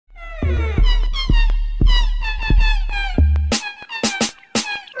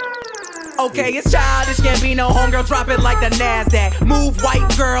Okay, it's Childish Gambino, homegirl drop it like the NASDAQ. Move white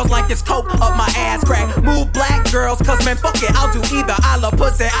girls like this coke up my ass crack. Move black girls, cause man fuck it, I'll do either. I love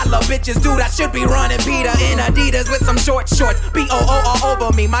pussy, I love bitches, dude, I should be running Peter in Adidas with some short shorts. B-O-O all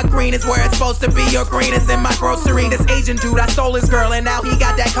over me, my green is where it's supposed to be. Your green is in my grocery. This Asian dude, I stole his girl and now he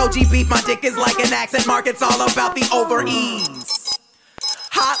got that Koji beef. My dick is like an accent mark, it's all about the over ease.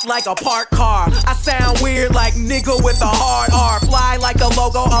 Hot like a parked car, I sound weird like nigga with a hard R. Fly like the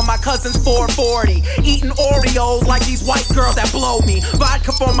logo on my cousin's 440. Eating Oreos like these white girls that blow me.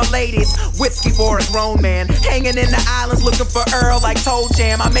 Vodka for my ladies, whiskey for a grown man. Hanging in the islands looking for Earl like Toe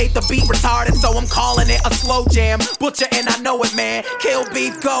Jam. I made the beat retarded so I'm calling it a slow jam. Butcher and I know it, man, kill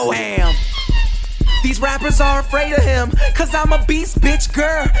beef, go ham. These rappers are afraid of him, cause I'm a beast, bitch,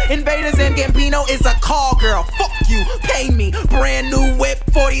 girl. Invaders and Gambino is a call girl. Fuck you, pay me. Brand new whip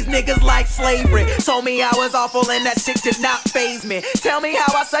for these niggas like slavery. Told me I was awful and that shit did not faze me. Tell me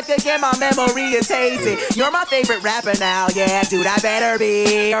how I suck again, my memory is hazy. You're my favorite rapper now, yeah, dude, I better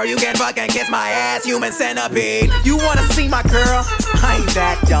be. Or you can fucking kiss my ass, human centipede. You wanna see my girl? I ain't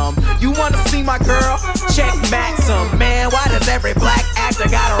that dumb. You wanna see my girl? Check Maxim. Man, why does every black actor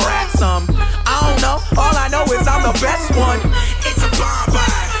gotta rap some? I don't know, all I know is I'm the best one. It's a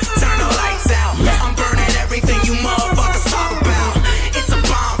bonfire, turn the lights out. I'm burning everything you motherfuckers talk about. It's a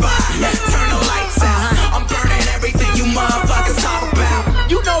bonfire, turn the lights out. I'm burning everything you motherfuckers talk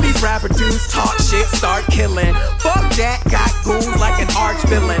about. You know these rapper dudes talk shit, start killing. Fuck that, got goons like an arch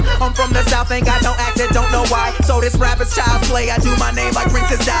villain. I'm from the south, ain't got no accent, don't know why. So this rapper's child's play, I do my name like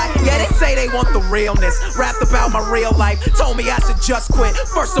Princess Di. Yeah, they say they want the realness, rapped about my real life. Told me I should just quit.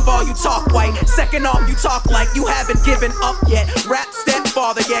 First of all, you talk white. Second off, you talk like you haven't given up yet. Rap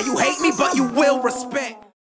stepfather, yeah, you hate me, but you will respect.